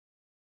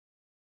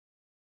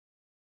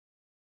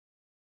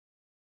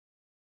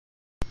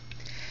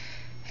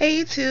Hey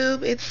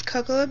YouTube, it's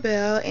Coco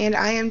Bell and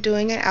I am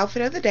doing an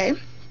outfit of the day.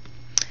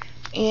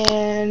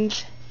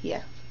 And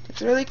yeah,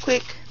 it's really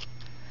quick.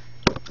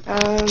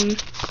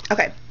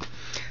 Okay,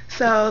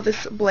 so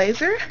this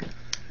blazer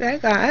that I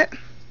got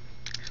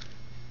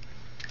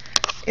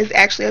is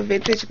actually a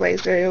vintage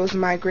blazer. It was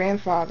my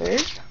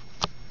grandfather's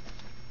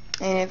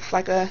and it's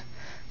like a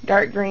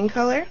dark green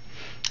color.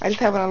 I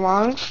just have on a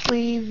long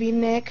sleeve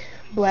v-neck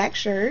black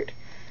shirt,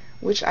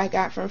 which I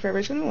got from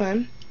Forever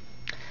 21.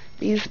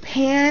 These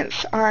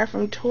pants are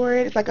from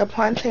Torrid. It's like a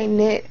ponte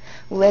knit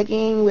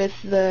legging with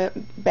the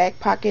back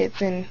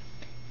pockets and,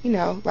 you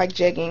know, like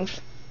jeggings.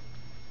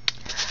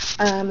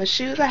 The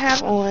shoes I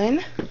have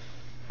on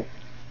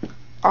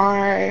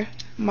are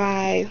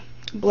my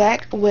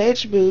black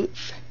wedge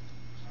boots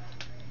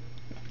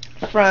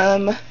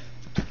from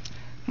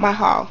my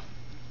haul.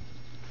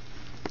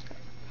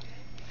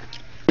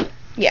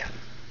 Yeah.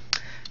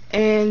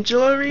 And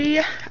jewelry,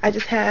 I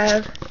just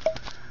have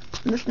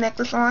this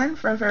necklace on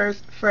from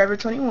Forever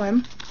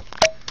 21.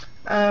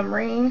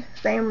 Ring,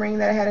 same ring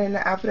that I had in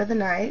the outfit of the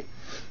night.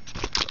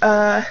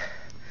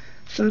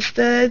 Some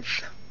studs.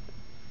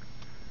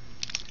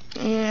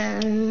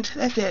 And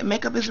that's it.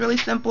 Makeup is really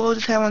simple.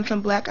 Just have on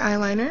some black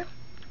eyeliner.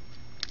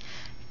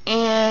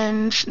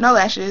 And no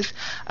lashes.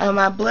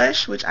 My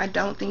blush, which I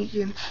don't think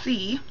you can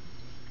see,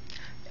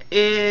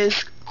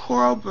 is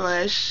Coral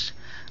Blush.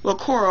 Well,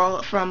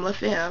 Coral from La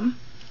Femme.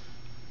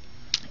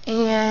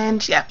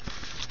 And yeah.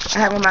 I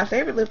have on my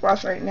favorite lip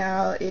gloss right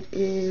now. It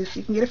is,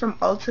 you can get it from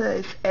Ulta.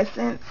 It's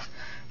Essence,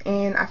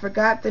 and I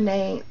forgot the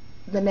name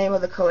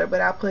of the color, but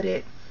I'll put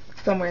it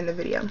somewhere in the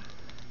video.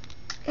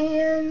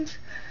 And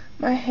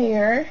my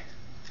hair,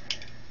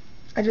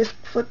 I just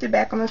flipped it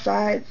back on the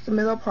sides, the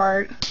middle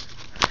part.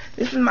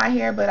 This is my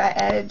hair, but I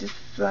added just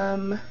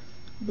some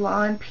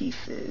blonde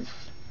pieces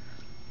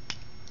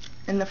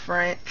in the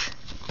front,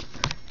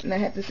 and I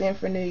had this in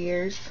for New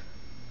Year's.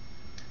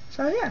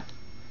 So yeah,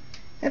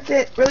 that's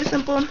it. Really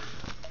simple.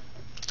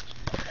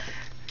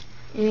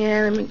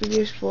 And let me give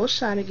you a full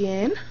shot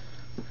again.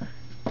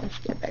 Let's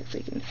get back so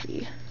you can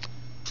see.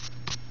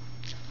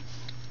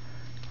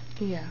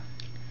 Yeah,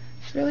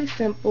 it's really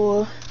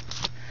simple.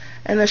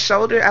 And the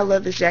shoulder, I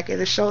love this jacket.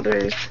 The shoulder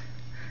is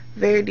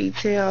very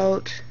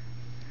detailed.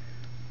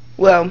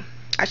 Well,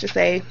 I should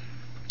say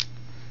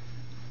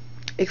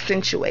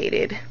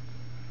accentuated.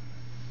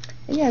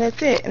 And yeah,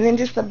 that's it. And then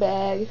just a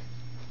bag,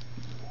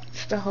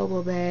 just a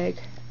hobo bag,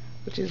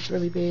 which is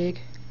really big,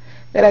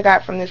 that I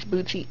got from this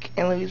boutique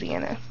in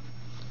Louisiana.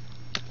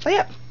 So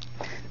yeah,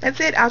 that's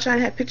it. I'll try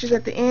and have pictures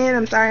at the end.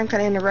 I'm sorry I'm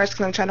kind of in a rush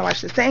because I'm trying to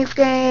watch the Saints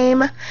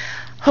game.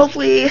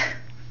 Hopefully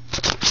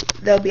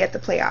they'll be at the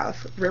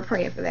playoffs. We're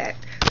praying for that.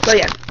 So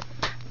yeah,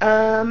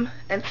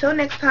 until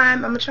next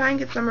time, I'm going to try and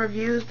get some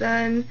reviews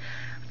done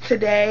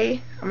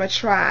today. I'm going to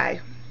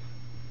try.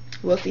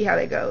 We'll see how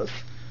that goes.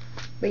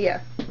 But yeah,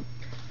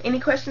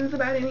 any questions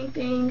about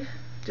anything,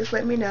 just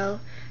let me know.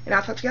 And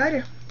I'll talk to you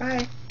later.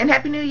 Bye. And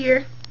Happy New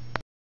Year.